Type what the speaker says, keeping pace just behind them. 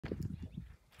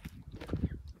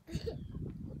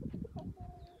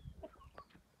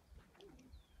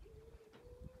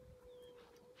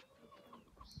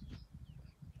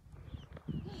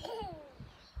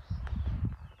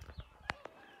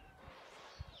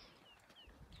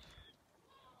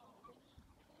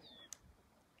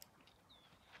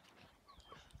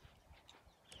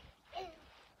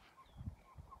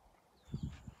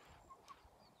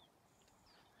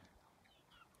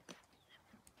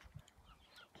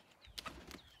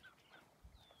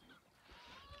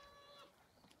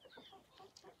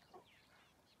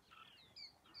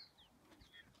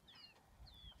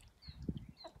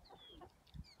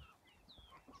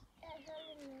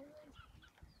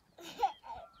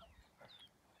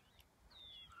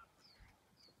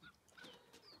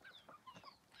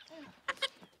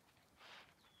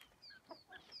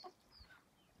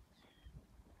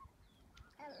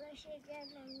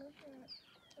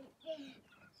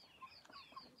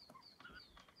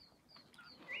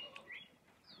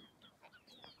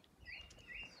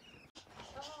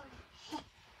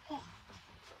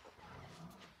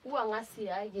Uang ngasih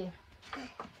aja.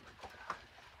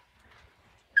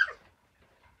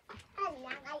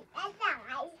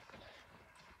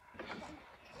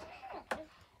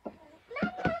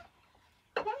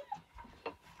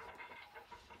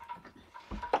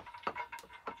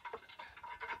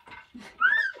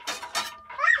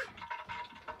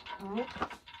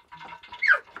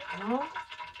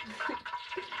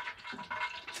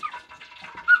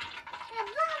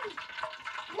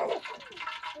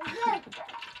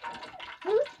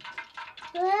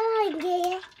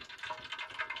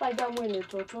 Pada mwene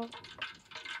toto.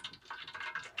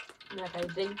 Na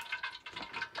kaidai.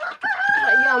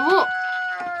 Ayamu.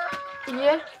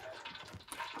 Iya.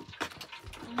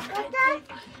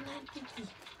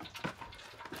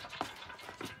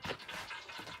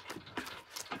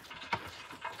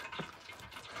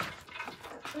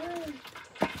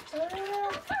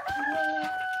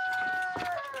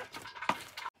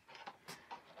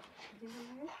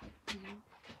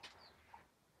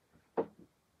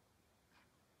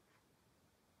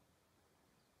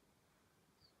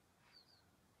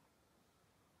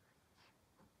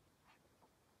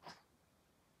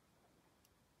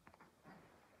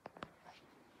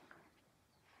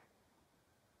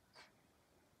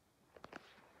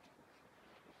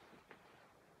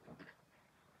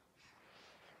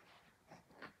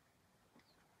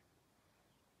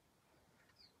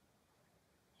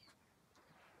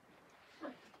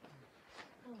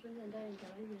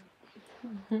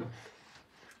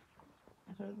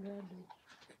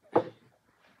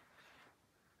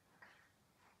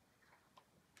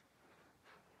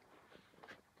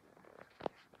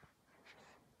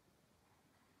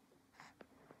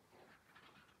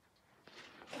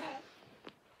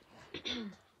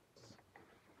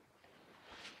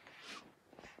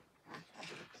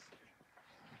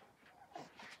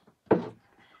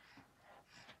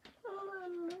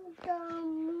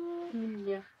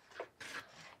 Ya.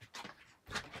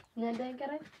 Nada yang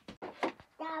keren?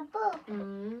 Capu.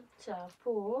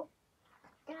 Capu.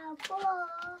 Capu.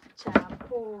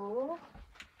 Capu.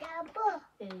 Capu.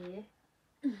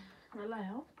 Alah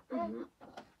ya.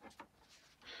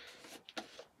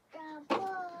 Capu.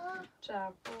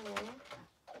 Capu.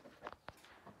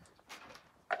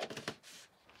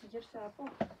 Pikir capu.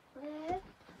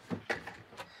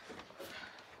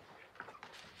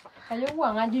 Ayo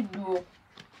uang aja dulu.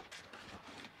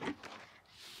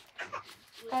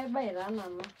 Kayak bayaran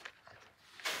mama.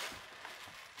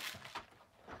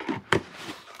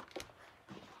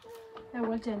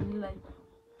 Wacha nilai.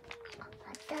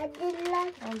 Wacha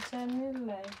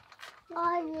nilai.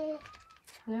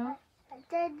 No?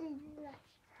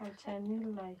 Wacha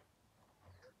nilai.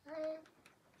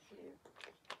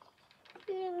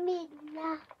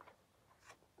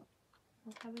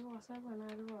 Makanya wasa bana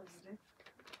ruwazire.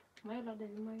 Mai la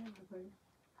dari mai ngabari.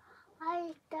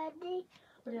 Hai tadi.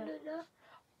 Udah.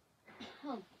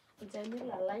 Wacha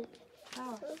nilai.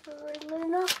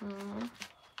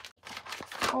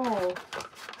 Oh.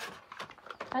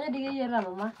 Aja digeyera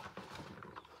mama.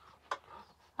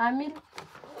 Amil.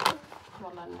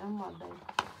 Wala na maday.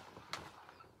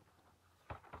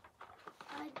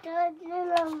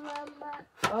 Ajanila mama.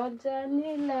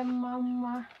 Ojanile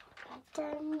mama.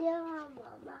 Ajanila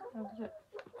mama.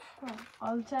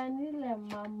 Ojanile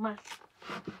mama.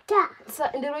 Ta.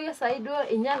 Ndiro ya saido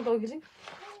inyango giri.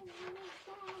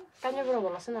 Kanya bro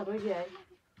wala sana roji ai.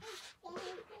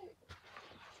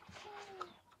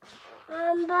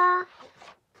 Mamba.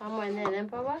 Mama nene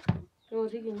papa.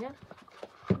 Roji ginya.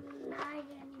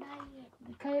 Naye.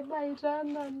 Kai bai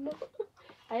rana no.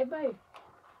 Ai bai.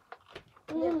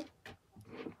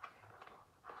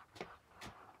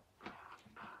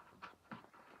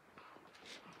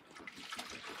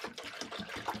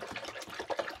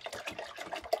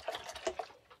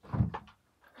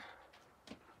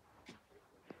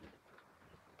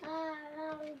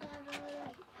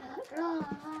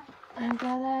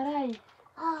 Angkararai.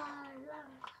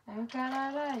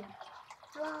 Angkararai.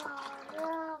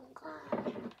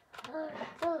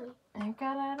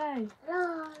 Angkararai.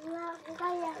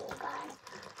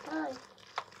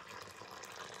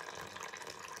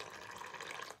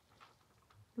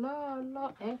 Lo,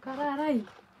 angkararai.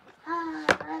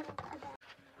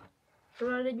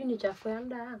 Turare juni chafu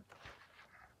yanda.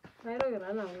 Nairo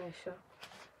yana unesho.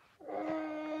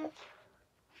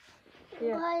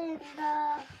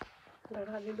 Baina.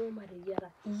 Ndara dido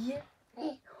mariyara. Iye.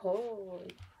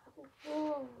 Hoi.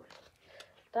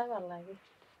 Tawa lagi.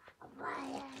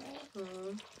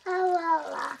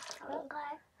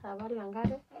 Apal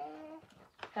enkare.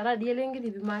 Era dii ele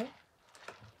enkiti pimae.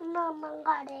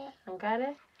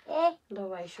 Enkare. Ndo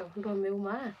paisho. Ndo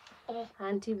meuma.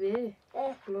 Anti pee.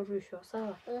 Lotu aisho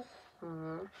sawa.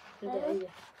 Dede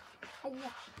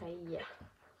ayia.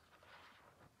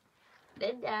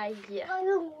 Dede ayia.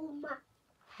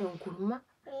 Enkurma.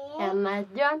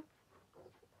 Enajon.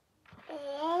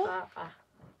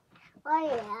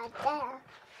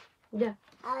 Ja.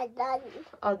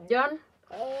 Ojon.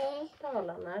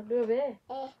 Tapala naaduo pee.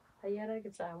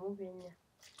 Ayiaraki Samu piinya.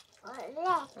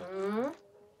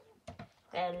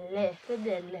 Elle.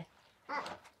 Tejo elle.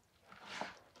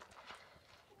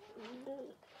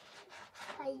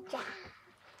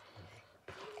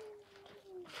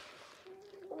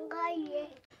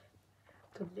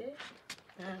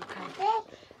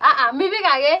 Mipik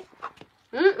ake.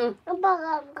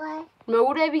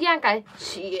 Mekure epiki enkae.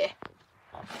 Shie.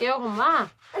 Keeku maa.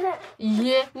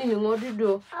 Iyie nining'o dii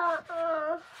duo.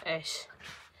 Eish.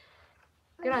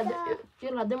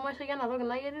 Yiolo ajo maishaki ena toki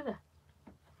nayierita?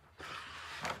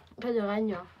 Tejo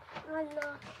kanyoo?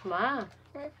 Maa,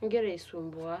 igira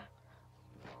aisumbua.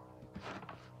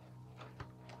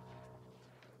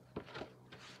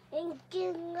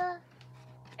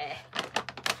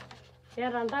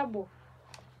 Iyata ntabo?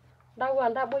 Ntawuo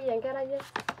entaboi enkerai ai.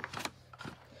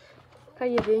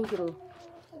 Kai etii enkine?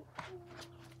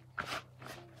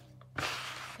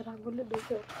 Ketagolo doi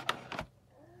shoo.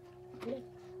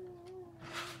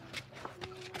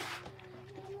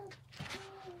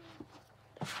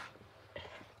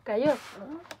 Kayiok,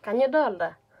 kanyoo idolta?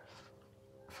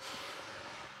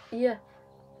 Iya.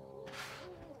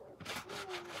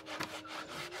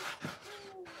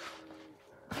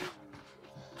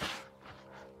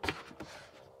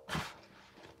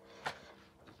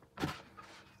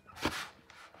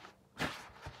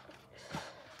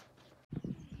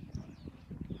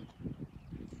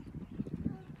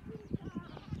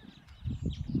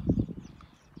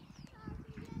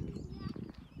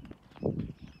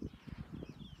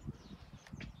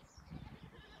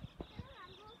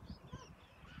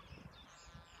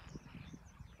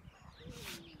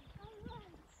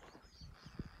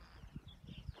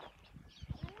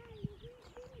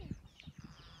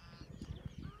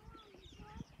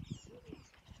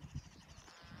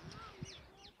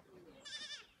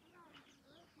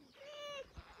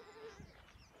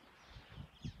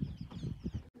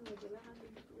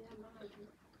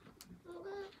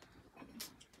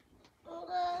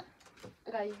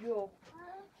 Kayiok.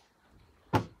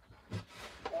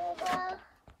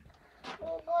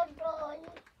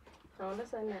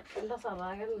 Entasat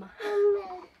ake ina.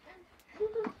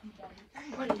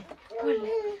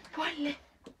 Pole.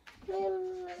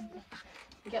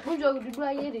 Nchooki dii duo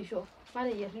ayierisho.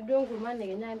 Mateyier dii duo enkurma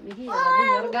nikinya mikiyier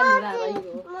dii orgali taata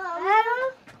yiok.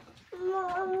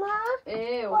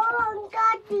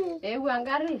 Eewuo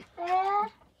engarri?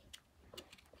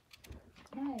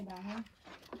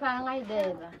 Paang'ai dee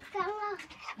eita?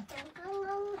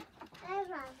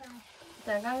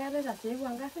 Tenkang eitaita sii eewuo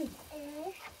engarri?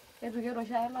 Eitu kiata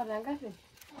oshiake loota engarri?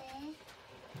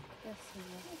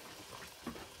 Kesipa.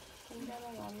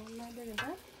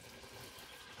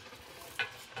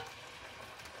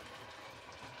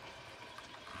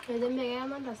 Kejo mee keya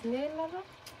mandasini eilata?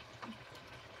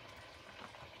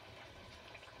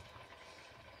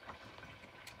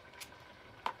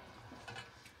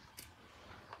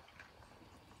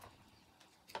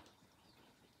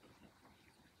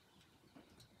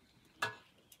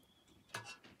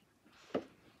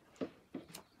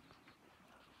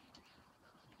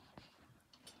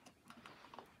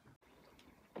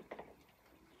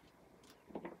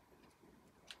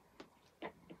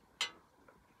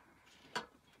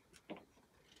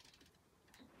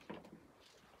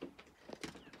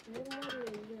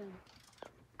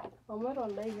 Omoito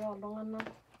indaiki oltung'anak.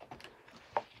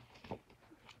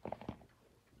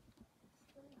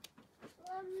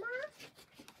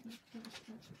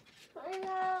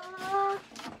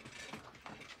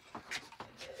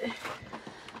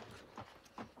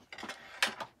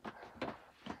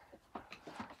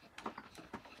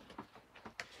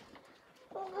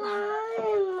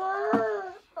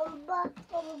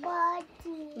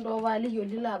 Ndo paaliki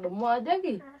olilo adumu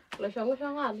ajoki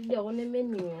loishong'ishong'o alidia ake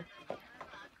nemening'o.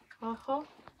 Oho.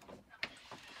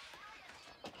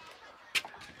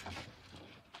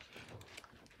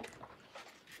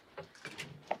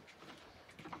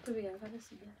 Tipika enkare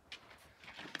sidai.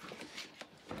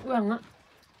 Wuang'a.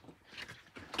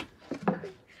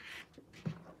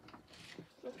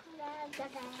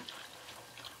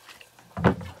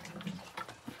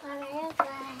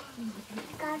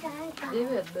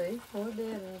 Deve doi, o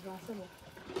deve passa bom.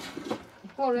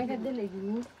 Ora che delle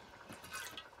giù.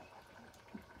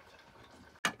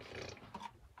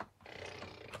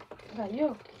 Vai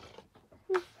io.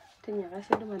 Tanya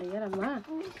kasih tu mari ya ma.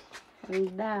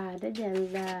 Anda, ada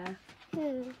janda.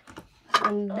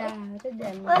 Anda, ada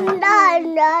janda.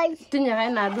 Tanya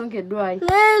kan nadung ke dua.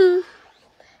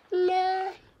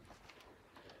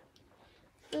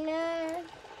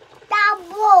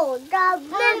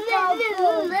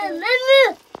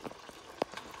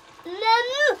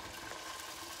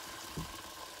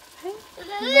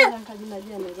 Jangan kaji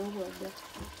aja nih dong buat dia.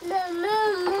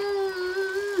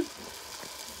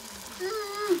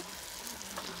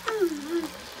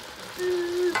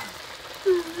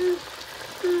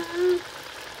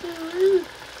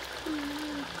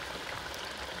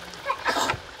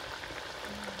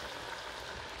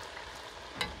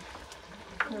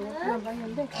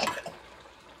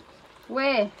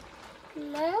 Weh.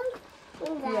 Iya.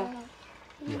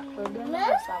 Udah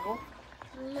nggak sabo.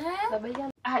 Sabayan.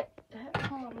 Ay.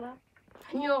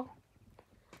 Nyo.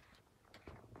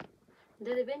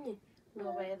 Dede benyi.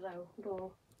 No vai rau.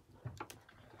 Do.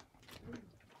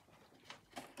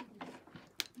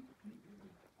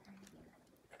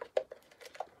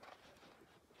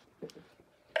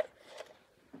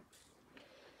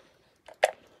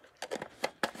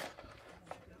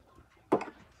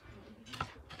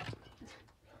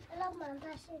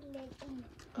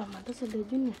 Mata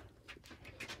selejunnya.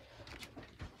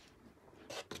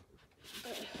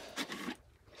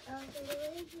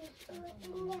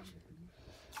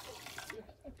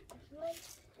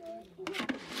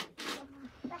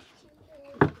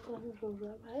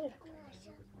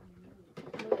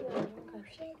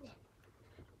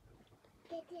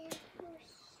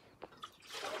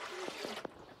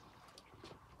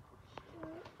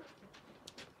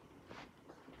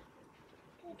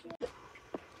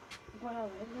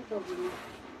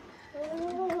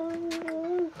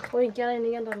 Oi, kira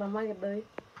ini kan dalam lama gitu.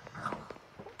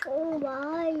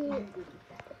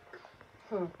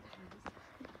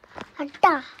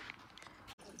 Ada.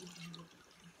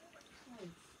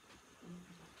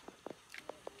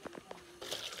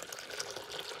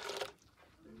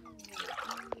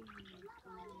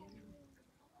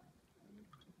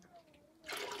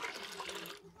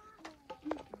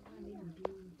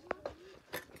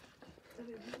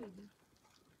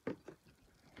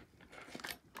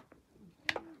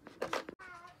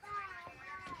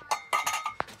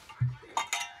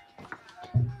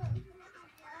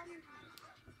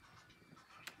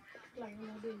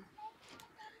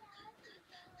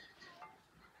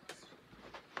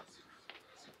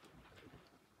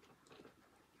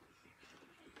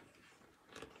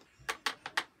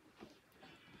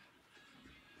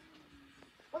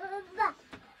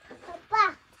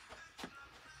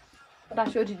 Tak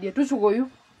shoti dia tu sugo yu.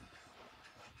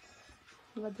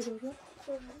 Nggak terus.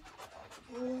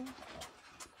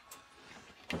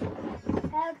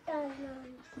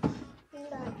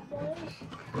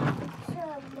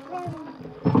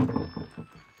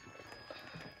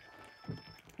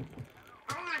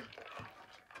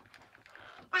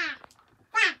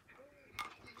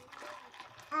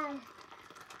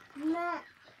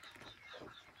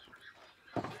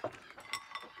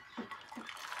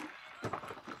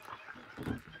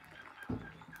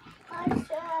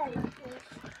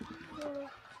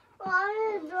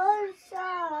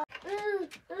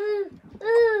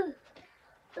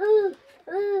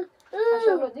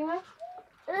 Masya Allah, Jimmy.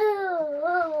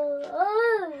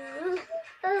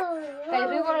 Kayak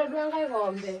itu kalau doang kayak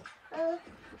gombe.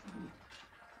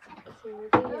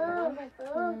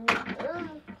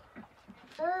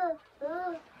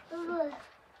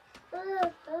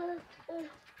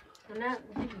 Mana?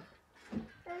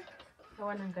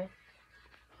 Kawan angkai.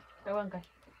 Kawan angkai.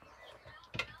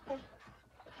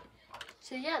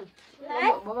 Sian.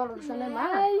 Bawa lulusannya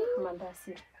mana?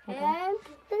 Mandasi.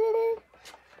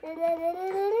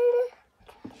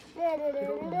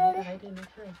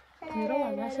 Tiro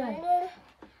mana sih?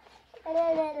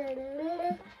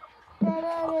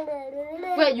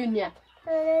 Wait, Junior.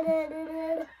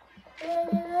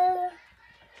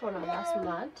 Orang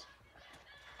smart.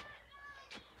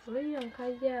 Oh, yang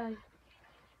kaya.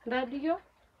 Radio?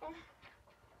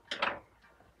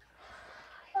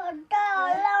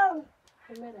 Tolong.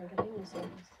 Kamera nggak ini sih.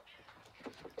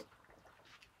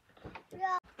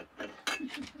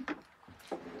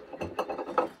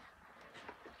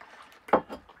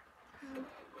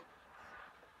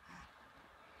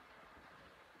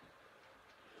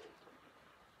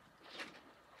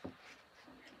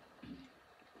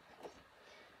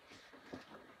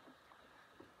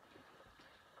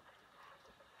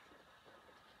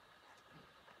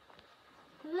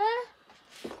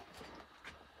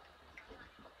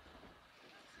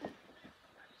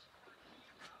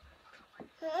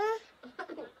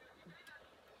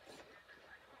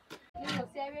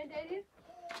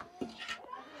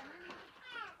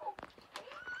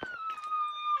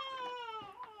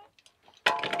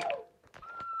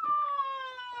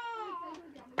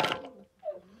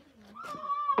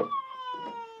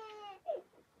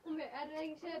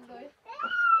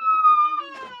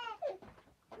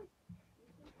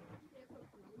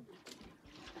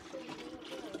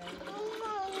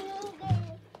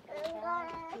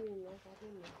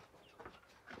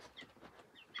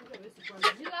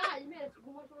 Gila, ini